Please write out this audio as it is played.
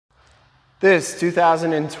This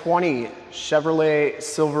 2020 Chevrolet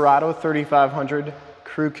Silverado 3500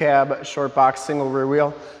 Crew Cab Short Box Single Rear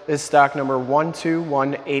Wheel is stock number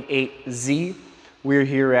 12188Z. We're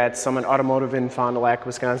here at Summit Automotive in Fond du Lac,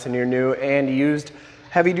 Wisconsin, your new and used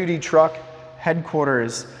heavy-duty truck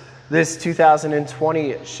headquarters. This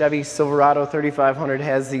 2020 Chevy Silverado 3500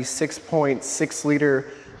 has the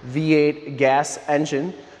 6.6-liter V8 gas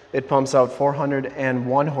engine. It pumps out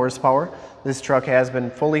 401 horsepower. This truck has been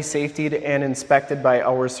fully safetied and inspected by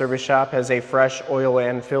our service shop, has a fresh oil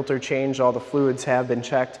and filter change. All the fluids have been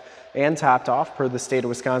checked and topped off per the state of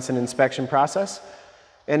Wisconsin inspection process.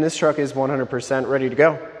 And this truck is 100% ready to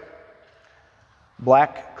go.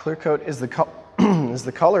 Black Clearcoat is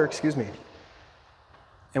the color, excuse me.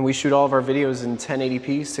 And we shoot all of our videos in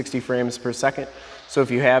 1080p, 60 frames per second. So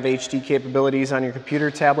if you have HD capabilities on your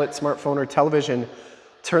computer, tablet, smartphone, or television,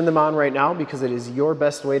 turn them on right now because it is your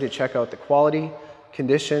best way to check out the quality,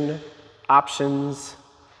 condition, options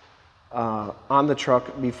on the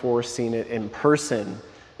truck before seeing it in person.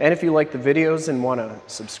 And if you like the videos and want to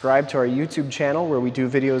subscribe to our YouTube channel where we do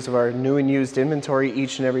videos of our new and used inventory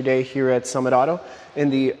each and every day here at Summit Auto,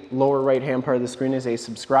 in the lower right hand part of the screen is a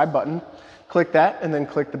subscribe button. Click that and then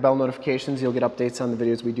click the bell notifications. You'll get updates on the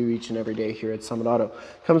videos we do each and every day here at Summit Auto.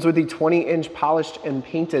 Comes with the 20-inch polished and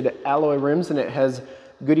painted alloy rims, and it has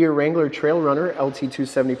Goodyear Wrangler Trailrunner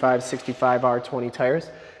LT275 65R20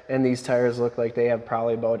 tires, and these tires look like they have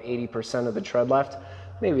probably about 80% of the tread left,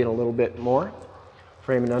 maybe a little bit more.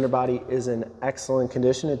 Frame and underbody is in excellent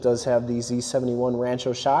condition. It does have the Z71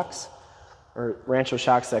 Rancho shocks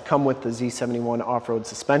that come with the Z71 off-road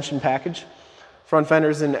suspension package. Front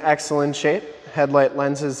fender's in excellent shape. Headlight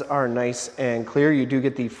lenses are nice and clear. You do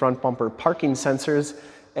get the front bumper parking sensors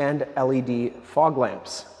and LED fog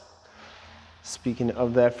lamps. Speaking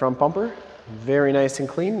of that front bumper, very nice and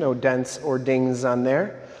clean, no dents or dings on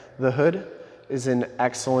there. The hood is in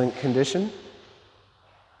excellent condition.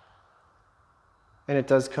 And it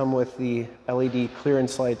does come with the LED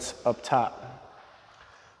clearance lights up top.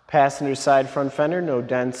 Passenger side front fender, no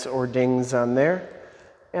dents or dings on there.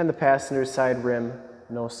 And the passenger side rim,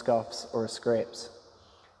 no scuffs or scrapes.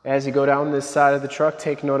 As you go down this side of the truck,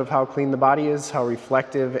 take note of how clean the body is, how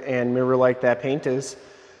reflective and mirror-like that paint is.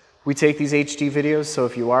 We take these HD videos, so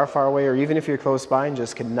if you are far away or even if you're close by and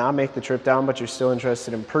just cannot make the trip down but you're still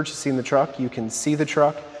interested in purchasing the truck, you can see the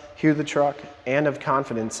truck, hear the truck, and have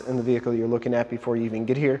confidence in the vehicle you're looking at before you even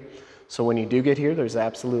get here. So when you do get here, there's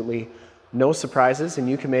absolutely no surprises, and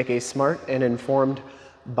you can make a smart and informed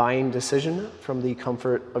buying decision from the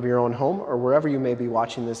comfort of your own home or wherever you may be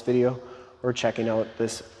watching this video or checking out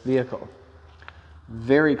this vehicle.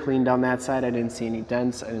 Very clean down that side. I didn't see any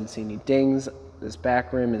dents, I didn't see any dings. This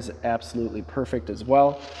back rim is absolutely perfect as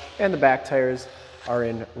well, and the back tires are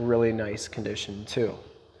in really nice condition too.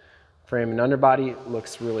 Frame and underbody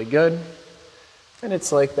looks really good, and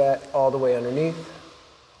it's like that all the way underneath.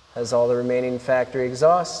 Has all the remaining factory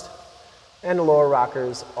exhaust, and the lower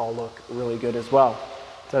rockers all look really good as well.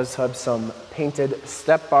 It does have some painted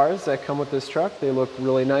step bars that come with this truck. They look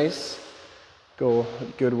really nice, go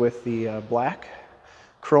good with the black.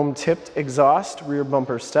 Chrome tipped exhaust, rear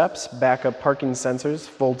bumper steps, backup parking sensors,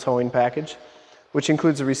 full towing package, which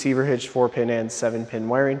includes a receiver hitch, 4-pin and 7-pin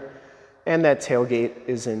wiring. And that tailgate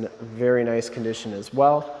is in very nice condition as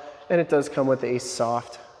well. And it does come with a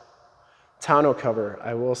soft tonneau cover.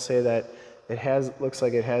 I will say that it looks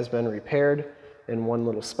like it has been repaired in one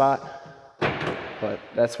little spot, but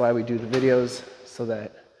that's why we do the videos, so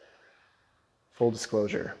that, full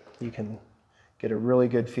disclosure, you can get a really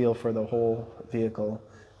good feel for the whole vehicle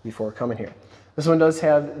before coming here. This one does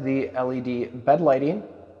have the LED bed lighting,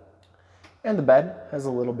 and the bed has a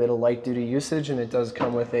little bit of light duty usage, and it does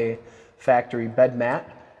come with a factory bed mat,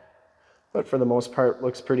 but for the most part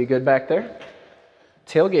looks pretty good back there.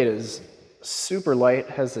 Tailgate is super light,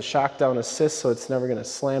 has the shock down assist, so it's never going to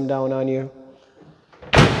slam down on you.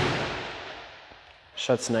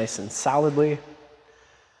 Shuts nice and solidly.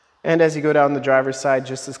 And as you go down the driver's side,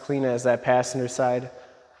 just as clean as that passenger side.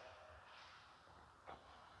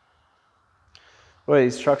 Boy,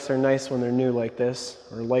 these trucks are nice when they're new like this,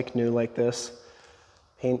 or like new like this.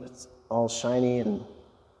 Paint's all shiny and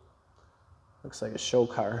looks like a show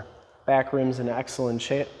car. Back rim's in excellent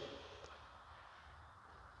shape.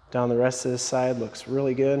 Down the rest of this side looks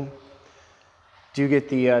really good. Do get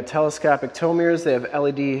the telescopic tow mirrors. They have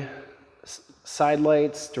LED side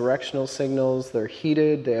lights, directional signals. They're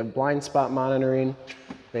heated. They have blind spot monitoring.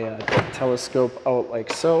 They telescope out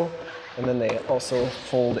like so, and then they also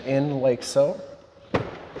fold in like so.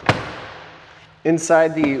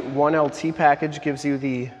 Inside, the 1Lt package gives you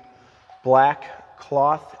the black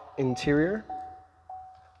cloth interior.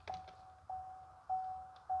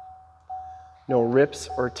 No rips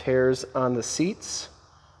or tears on the seats.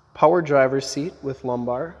 Power driver's seat with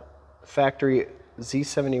lumbar. Factory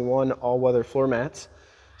Z71 all-weather floor mats.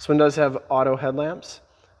 This one does have auto headlamps.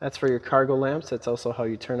 That's for your cargo lamps. That's also how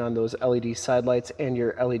you turn on those LED side lights and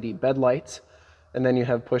your LED bed lights. And then you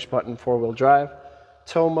have push-button four-wheel drive.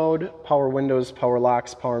 Tow mode, power windows, power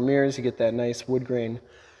locks, power mirrors. You get that nice wood grain,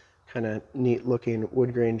 kind of neat looking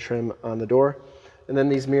wood grain trim on the door. And then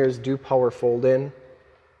these mirrors do power fold in.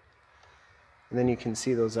 And then you can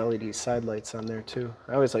see those LED side lights on there too.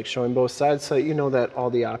 I always like showing both sides so that you know that all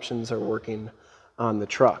the options are working on the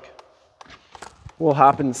truck. We'll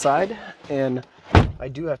hop inside, and I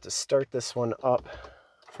do have to start this one up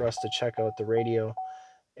for us to check out the radio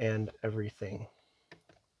and everything.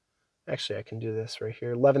 Actually, I can do this right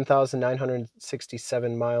here.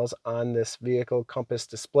 11,967 miles on this vehicle. Compass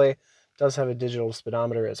display. Does have a digital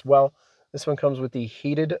speedometer as well. This one comes with the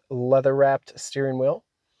heated leather-wrapped steering wheel.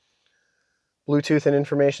 Bluetooth and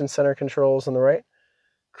information center controls on the right.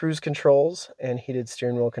 Cruise controls and heated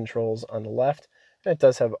steering wheel controls on the left. And it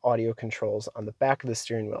does have audio controls on the back of the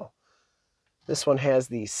steering wheel. This one has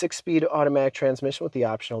the 6-speed automatic transmission with the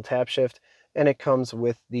optional tap shift, and it comes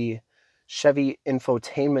with the Chevy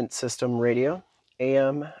infotainment system radio,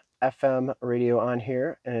 AM, FM radio on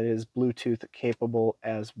here, and it is Bluetooth capable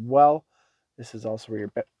as well. This is also where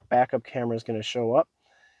your backup camera is going to show up.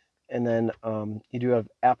 And then you do have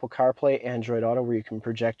Apple CarPlay, Android Auto, where you can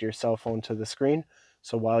project your cell phone to the screen.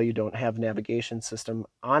 So while you don't have navigation system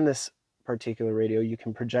on this particular radio, you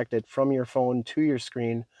can project it from your phone to your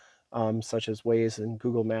screen, such as Waze and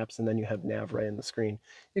Google Maps, and then you have nav right in the screen.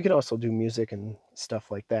 You can also do music and stuff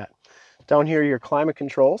like that. Down here, your climate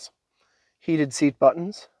controls, heated seat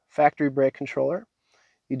buttons, factory brake controller.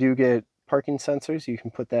 You do get parking sensors. You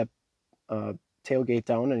can put that tailgate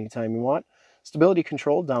down anytime you want. Stability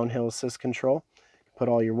control, downhill assist control. Put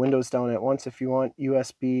all your windows down at once if you want.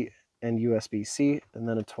 USB and USB-C, and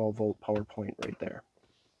then a 12-volt power point right there.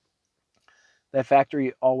 That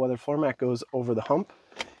factory all-weather floor mat goes over the hump.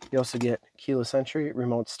 You also get keyless entry,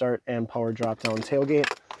 remote start, and power drop-down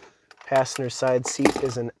tailgate. Passenger side seat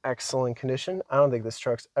is in excellent condition. I don't think this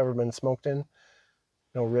truck's ever been smoked in.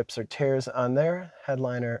 No rips or tears on there.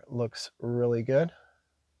 Headliner looks really good.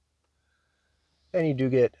 And you do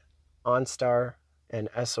get Onstar and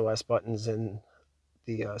SOS buttons in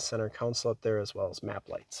the center console up there, as well as map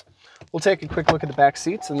lights. We'll take a quick look at the back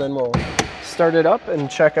seats, and then we'll start it up and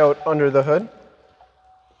check out under the hood.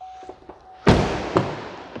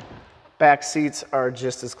 Back seats are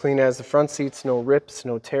just as clean as the front seats. No rips,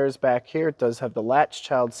 no tears back here. It does have the Latch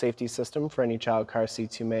child safety system for any child car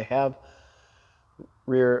seats you may have.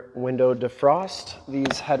 Rear window defrost.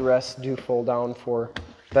 These headrests do fold down for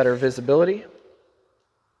better visibility.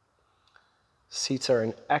 Seats are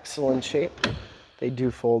in excellent shape. They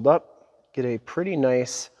do fold up. Get a pretty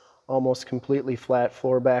nice, almost completely flat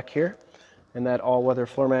floor back here. And that all-weather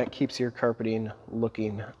floor mat keeps your carpeting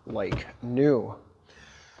looking like new.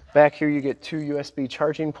 Back here you get 2 USB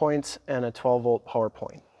charging points and a 12-volt power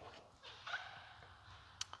point.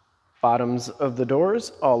 Bottoms of the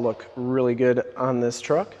doors all look really good on this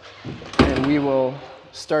truck. And we will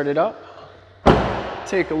start it up.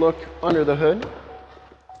 Take a look under the hood.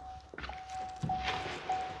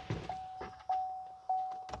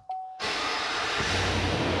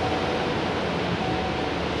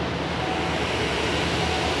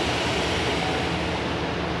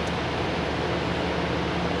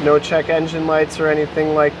 No check engine lights or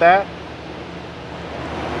anything like that.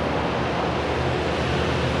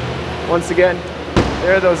 Once again,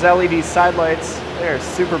 there are those LED side lights. They're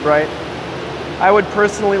super bright. I would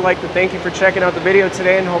personally like to thank you for checking out the video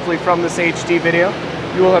today, and hopefully from this HD video,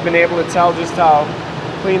 you will have been able to tell just how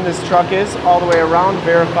clean this truck is all the way around,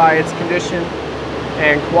 verify its condition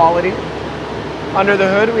and quality. Under the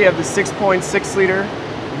hood, we have the 6.6 liter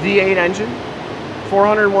V8 engine,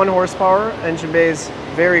 401 horsepower, engine bay is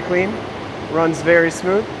very clean, runs very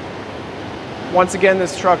smooth. Once again,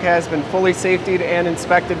 this truck has been fully safetied and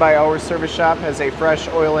inspected by our service shop, has a fresh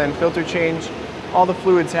oil and filter change. All the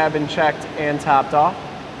fluids have been checked and topped off.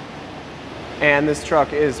 And this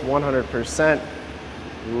truck is 100%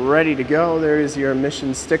 ready to go. There is your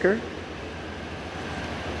emission sticker.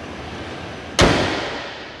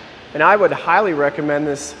 And I would highly recommend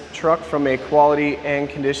this truck from a quality and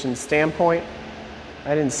condition standpoint.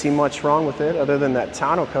 I didn't see much wrong with it other than that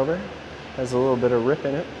tonneau cover. Has a little bit of rip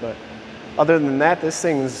in it, but other than that, this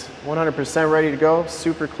thing's 100% ready to go,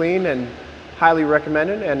 super clean, and highly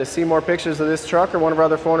recommended. And to see more pictures of this truck or one of our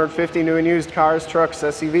other 450 new and used cars, trucks,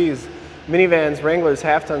 SUVs, minivans, Wranglers,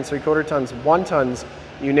 half tons, 3/4 tons, 1 tons,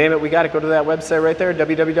 you name it, we got it. Go to that website right there,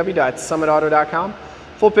 www.summitauto.com.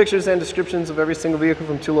 Full pictures and descriptions of every single vehicle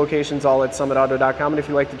from 2 locations, all at summitauto.com. And if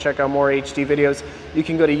you'd like to check out more HD videos, you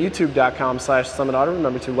can go to youtube.com/summitauto.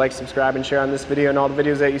 Remember to like, subscribe, and share on this video and all the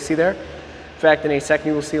videos that you see there. In fact, in a second,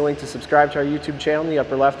 you will see a link to subscribe to our YouTube channel in the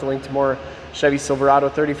upper left, a link to more Chevy Silverado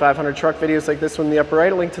 3500 truck videos like this one in the upper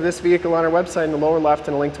right, a link to this vehicle on our website in the lower left,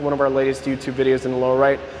 and a link to one of our latest YouTube videos in the lower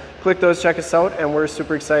right. Click those, check us out, and we're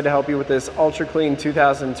super excited to help you with this ultra clean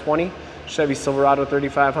 2020 Chevy Silverado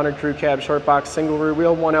 3500 Crew Cab Shortbox Single Rear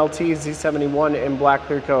Wheel 1Lt Z71 in black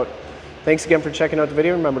clear coat. Thanks again for checking out the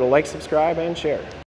video. Remember to like, subscribe, and share.